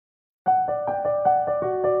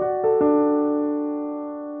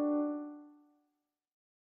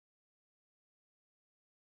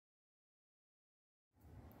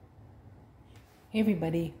Hey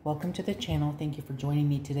everybody, welcome to the channel. Thank you for joining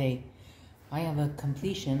me today. I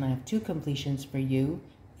have two completions for you,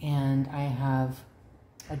 and I have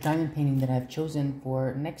a diamond painting that I've chosen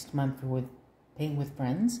for next month with Paint with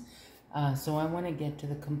Friends. So I want to get to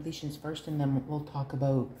the completions first, and then we'll talk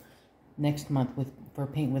about next month for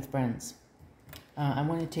Paint with Friends. I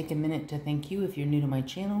want to take a minute to thank you if you're new to my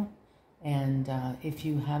channel, and if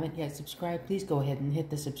you haven't yet subscribed, please go ahead and hit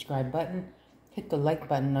the subscribe button. Hit the like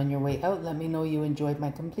button on your way out. Let me know you enjoyed my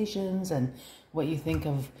completions and what you think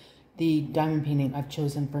of the diamond painting I've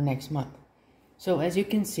chosen for next month. So as you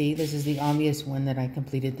can see, this is the obvious one that I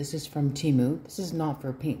completed. This is from Temu. This is not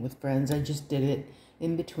for Paint with Friends. I just did it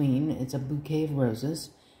in between. It's a bouquet of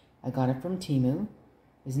roses. I got it from Temu.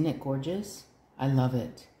 Isn't it gorgeous? I love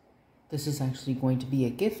it. This is actually going to be a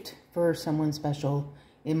gift for someone special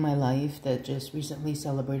in my life that just recently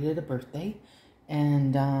celebrated a birthday.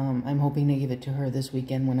 And I'm hoping to give it to her this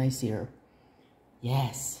weekend when I see her.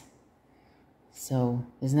 Yes. So,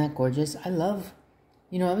 isn't that gorgeous? I love,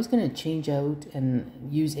 I was going to change out and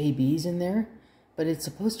use ABs in there, but it's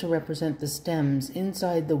supposed to represent the stems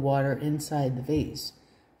inside the water, inside the vase.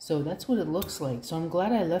 So that's what it looks like. So I'm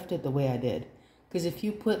glad I left it the way I did. Because if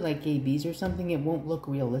you put like ABs or something, it won't look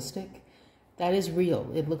realistic. That is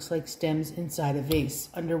real. It looks like stems inside a vase,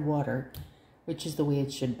 underwater, which is the way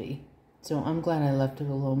it should be. So I'm glad I left it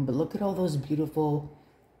alone. But look at all those beautiful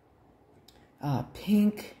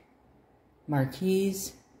pink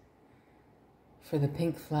marquees for the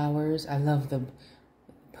pink flowers. I love the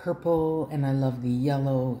purple and I love the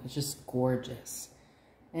yellow. It's just gorgeous.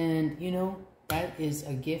 And that is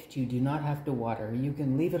a gift you do not have to water. You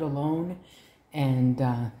can leave it alone and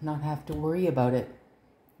not have to worry about it.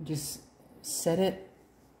 Just set it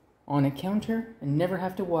on a counter and never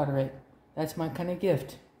have to water it. That's my kind of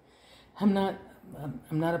gift. I'm not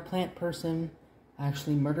a plant person. I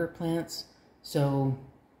actually murder plants. So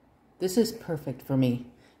this is perfect for me,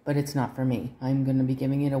 but it's not for me. I'm going to be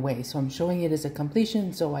giving it away. So I'm showing it as a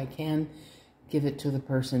completion so I can give it to the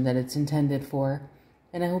person that it's intended for.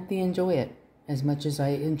 And I hope they enjoy it as much as I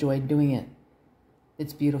enjoyed doing it.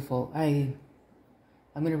 It's beautiful. I'm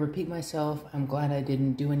going to repeat myself. I'm glad I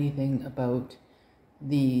didn't do anything about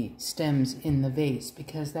the stems in the vase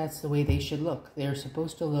because that's the way they should look. They're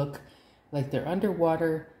supposed to look like they're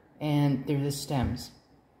underwater and they're the stems.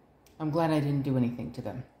 I'm glad I didn't do anything to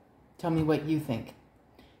them. Tell me what you think.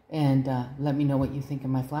 And let me know what you think of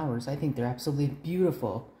my flowers. I think they're absolutely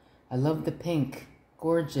beautiful. I love the pink.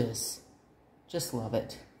 Gorgeous. Just love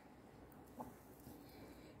it.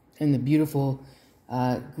 And the beautiful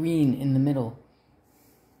green in the middle.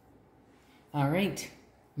 All right.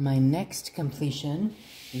 My next completion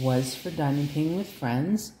was for Diamond Painting with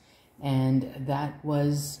Friends. And that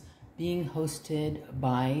was being hosted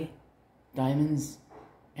by Diamonds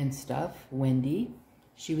and Stuff, Wendy.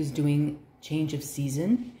 She was doing Change of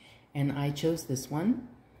Season, and I chose this one.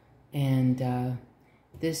 And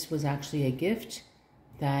this was actually a gift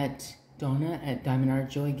that Donna at Diamond Art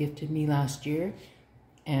Joy gifted me last year,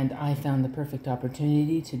 and I found the perfect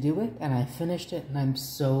opportunity to do it, and I finished it, and I'm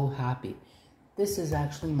so happy. This is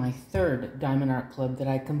actually my third Diamond Art Club that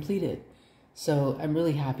I completed, so I'm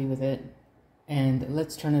really happy with it. And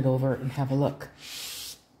let's turn it over and have a look.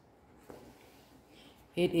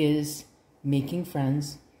 It is Making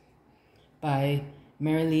Friends by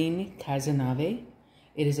Marilyn Casanave.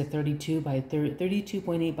 It is a 32.8 by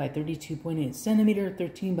 32.8 centimeter,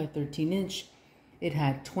 13 by 13 inch. It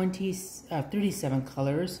had 37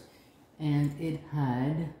 colors, and it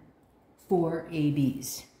had 4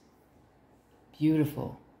 ABs.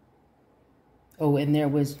 Beautiful. Oh, and there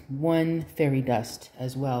was one fairy dust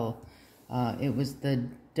as well. It was the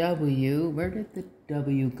W. Where did the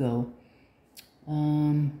W go?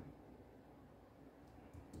 I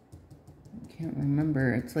can't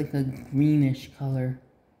remember. It's like a greenish color.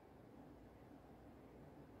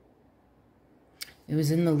 It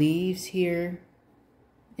was in the leaves here.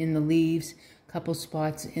 In the leaves. Couple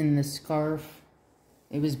spots in the scarf.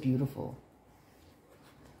 It was beautiful.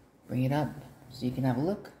 Bring it up so you can have a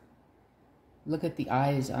look. Look at the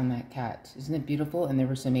eyes on that cat. Isn't it beautiful? And there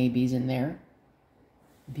were some ABs in there.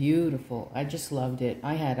 Beautiful. I just loved it.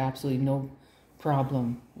 I had absolutely no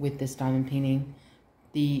problem with this diamond painting.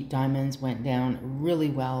 The diamonds went down really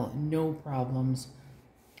well. No problems.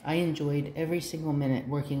 I enjoyed every single minute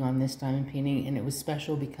working on this diamond painting, and it was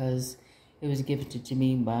special because it was gifted to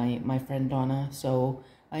me by my friend Donna. So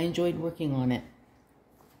I enjoyed working on it.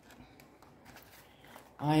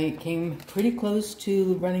 I came pretty close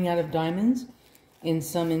to running out of diamonds in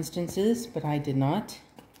some instances, but I did not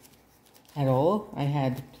at all. I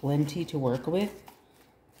had plenty to work with.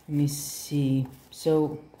 Let me see.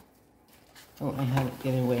 So Oh, I have it the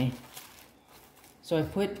other way. So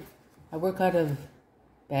I work out of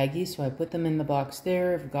baggies, so I put them in the box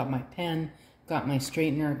there. I've got my pen, got my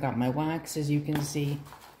straightener, got my wax, as you can see.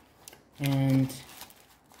 And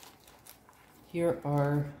there's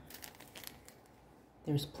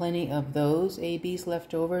plenty of those ABs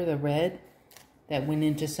left over, the red that went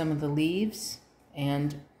into some of the leaves.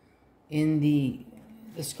 And in the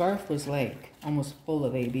scarf was like almost full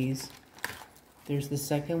of ABs. There's the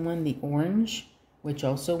second one, the orange, which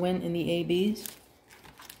also went in the ABs.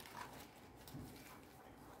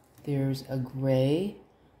 There's a gray.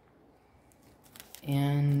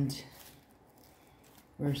 And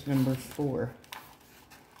where's number 4?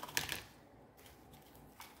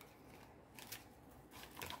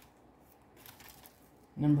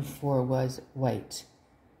 Number 4 was white.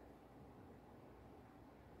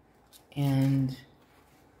 And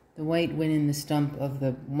the white went in the stump of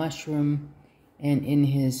the mushroom and in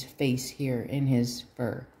his face here, in his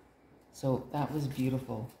fur. So that was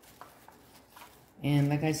beautiful. And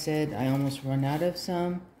like I said, I almost run out of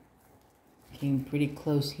some. Came pretty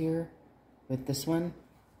close here with this one.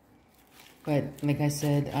 But like I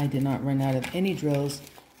said, I did not run out of any drills.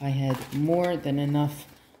 I had more than enough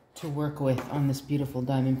to work with on this beautiful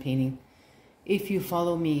diamond painting. If you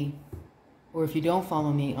follow me, or if you don't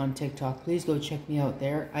follow me on TikTok, please go check me out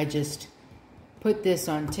there. I just put this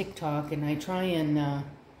on TikTok, and I try and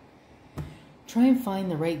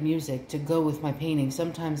find the right music to go with my painting.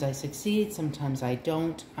 Sometimes I succeed, sometimes I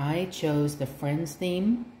don't. I chose the Friends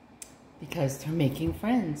theme because they're making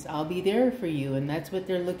friends. I'll be there for you, and that's what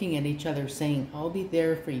they're looking at each other saying. I'll be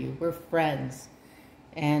there for you. We're friends.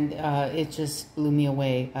 And it just blew me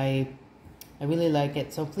away. I really like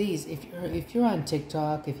it. So please, if you're on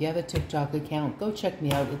TikTok, if you have a TikTok account, go check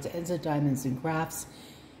me out. It's Enza Diamonds and Crafts.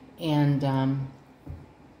 And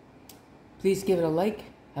please give it a like.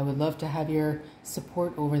 I would love to have your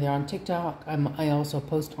support over there on TikTok. I also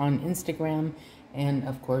post on Instagram, and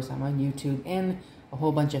of course I'm on YouTube and a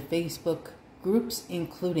whole bunch of Facebook groups,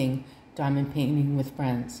 including Diamond Painting with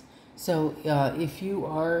Friends. So if you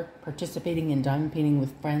are participating in Diamond Painting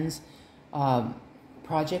with Friends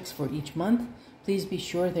projects for each month, please be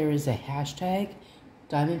sure there is a hashtag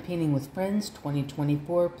Diamond Painting with Friends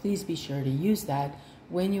 2024. Please be sure to use that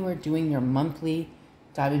when you are doing your monthly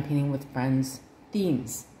Diamond Painting with Friends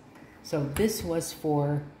themes. So this was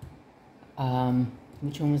for,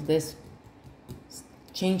 which one was this?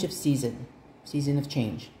 Change of Season, Season of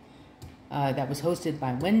Change. That was hosted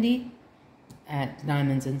by Wendy at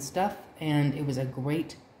Diamonds and Stuff, and it was a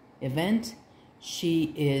great event.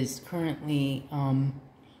 She is currently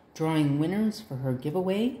drawing winners for her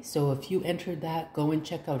giveaway, so if you entered that, go and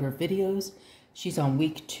check out her videos. She's on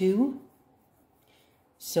week 2,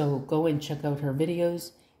 so go and check out her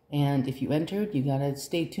videos. And if you entered, you gotta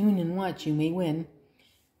stay tuned and watch. You may win.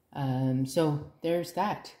 So there's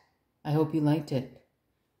that. I hope you liked it.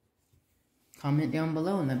 Comment down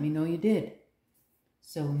below and let me know you did.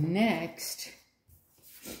 So next,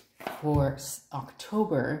 for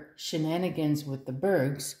October, Shenanigans with the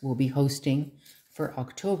Bergs will be hosting for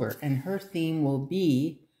October. And her theme will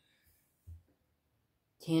be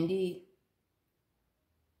candy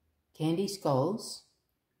skulls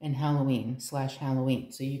and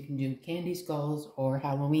Halloween/Halloween. So you can do candy skulls or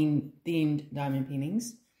Halloween themed diamond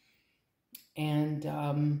paintings.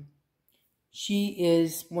 And she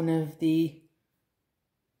is one of the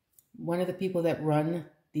people that run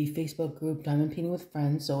the Facebook group Diamond Painting with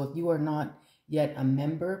Friends. So if you are not yet a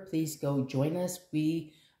member, please go join us.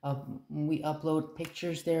 We upload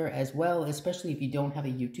pictures there as well, especially if you don't have a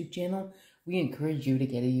YouTube channel. We encourage you to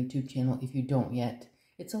get a YouTube channel if you don't yet.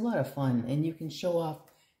 It's a lot of fun, and you can show off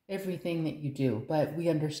everything that you do. But we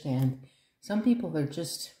understand some people are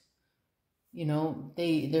just, you know,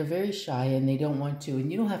 they're very shy and they don't want to,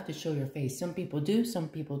 and you don't have to show your face. Some people do, some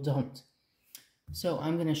people don't. So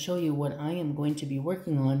I'm going to show you what I am going to be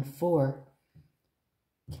working on for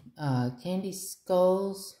candy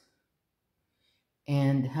skulls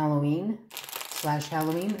and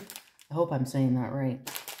Halloween/Halloween. I hope I'm saying that right.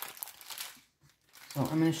 So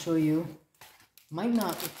I'm going to show you. Might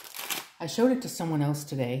not. I showed it to someone else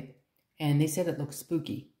today, and they said it looks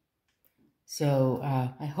spooky. So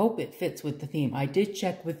I hope it fits with the theme. I did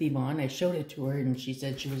check with Yvonne. I showed it to her, and she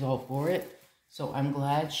said she was all for it. So I'm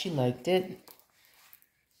glad she liked it.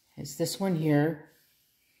 It's this one here.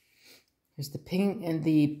 There's the pink and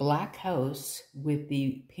the black house with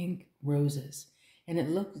the pink roses. And it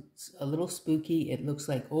looks a little spooky. It looks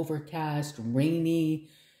like overcast, rainy.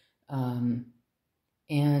 And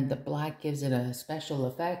the black gives it a special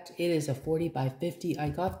effect. It is a 40 by 50. I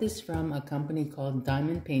got this from a company called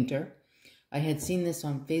Diamond Painter, I had seen this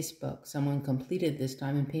on Facebook. Someone completed this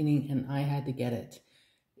diamond painting and I had to get it.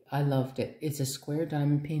 I loved it. It's a square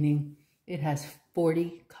diamond painting. It has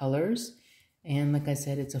 40 colors. And like I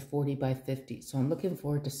said, it's a 40 by 50. So I'm looking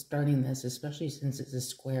forward to starting this, especially since it's a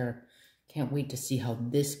square. Can't wait to see how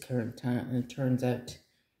this current time turns out.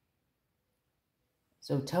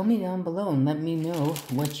 So tell me down below and let me know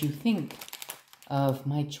what you think of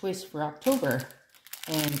my choice for October.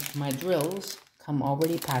 And my drills come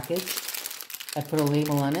already packaged. I put a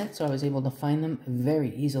label on it, so I was able to find them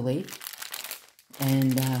very easily.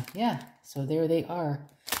 And yeah, so there they are.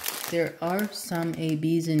 There are some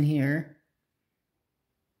ABs in here,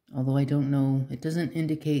 although I don't know, it doesn't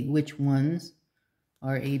indicate which ones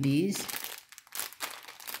are ABs.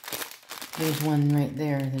 There's one right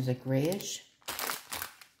there, there's a grayish.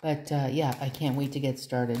 But yeah, I can't wait to get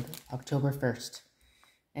started, October 1st.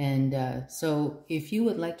 And so if you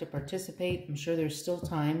would like to participate, I'm sure there's still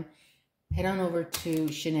time, head on over to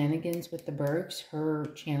Shenanigans with the Bergs, her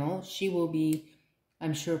channel. She will be,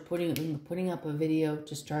 I'm sure, putting up a video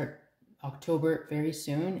to start October very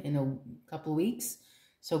soon, in a couple weeks.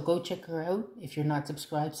 So go check her out. If you're not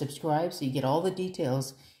subscribed, subscribe so you get all the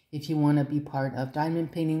details if you want to be part of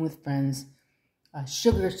Diamond Painting with Friends.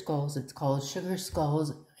 Sugar Skulls, it's called Sugar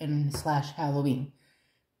Skulls and / Halloween.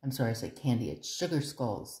 I'm sorry, I said candy. It's Sugar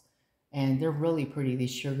Skulls. And they're really pretty,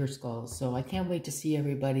 these Sugar Skulls. So I can't wait to see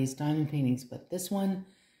everybody's diamond paintings. But this one,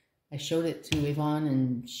 I showed it to Yvonne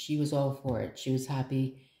and she was all for it. She was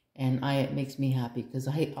happy. And it makes me happy because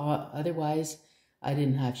otherwise I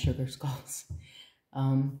didn't have Sugar Skulls.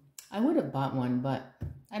 I would have bought one, but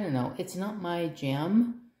I don't know. It's not my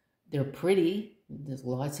jam. They're pretty. There's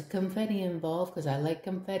lots of confetti involved because I like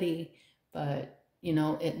confetti. But, you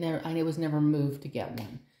know, I was never moved to get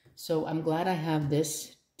one. So I'm glad I have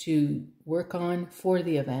this to work on for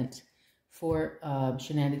the event, for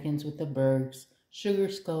Shenanigans with the Bergs, Sugar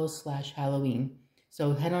Skulls / Halloween.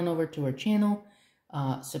 So head on over to her channel,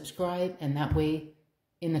 subscribe, and that way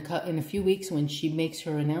in a few weeks when she makes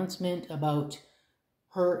her announcement about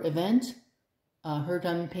her event, her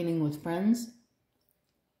diamond painting with friends,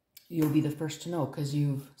 you'll be the first to know because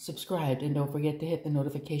you've subscribed. And don't forget to hit the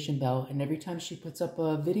notification bell. And every time she puts up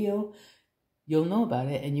a video, you'll know about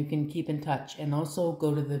it and you can keep in touch. And also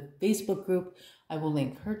go to the Facebook group. I will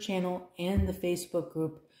link her channel and the Facebook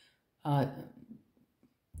group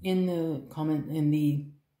in the comment, in the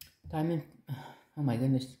diamond, oh my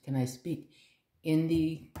goodness, can I speak? In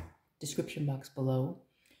the description box below.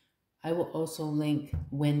 I will also link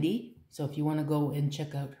Wendy. So if you want to go and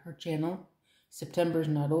check out her channel, September's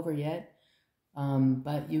not over yet.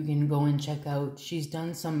 But you can go and check out, she's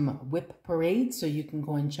done some whip parades, so you can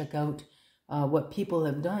go and check out what people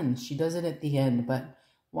have done. She does it at the end, but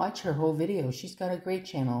watch her whole video. She's got a great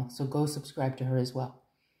channel, so go subscribe to her as well.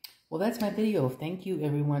 Well, that's my video. Thank you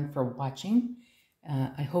everyone for watching.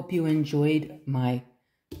 I hope you enjoyed my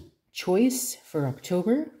choice for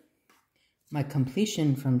October, my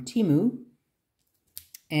completion from Temu,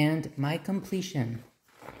 and my completion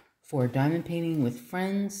for Diamond Painting with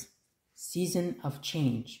Friends, Season of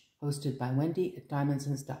Change, hosted by Wendy at Diamonds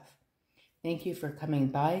and Stuff. Thank you for coming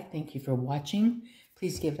by. Thank you for watching.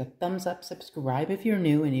 Please give it a thumbs up, subscribe if you're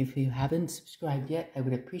new, and if you haven't subscribed yet, I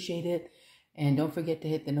would appreciate it. And don't forget to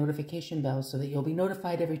hit the notification bell so that you'll be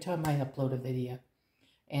notified every time I upload a video.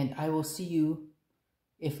 And I will see you,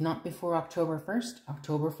 if not before October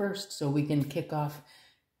 1st, so we can kick off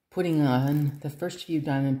putting on the first few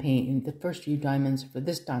diamonds for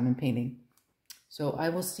this diamond painting. So I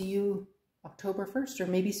will see you October 1st or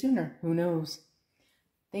maybe sooner. Who knows?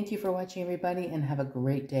 Thank you for watching, everybody, and have a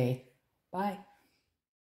great day. Bye.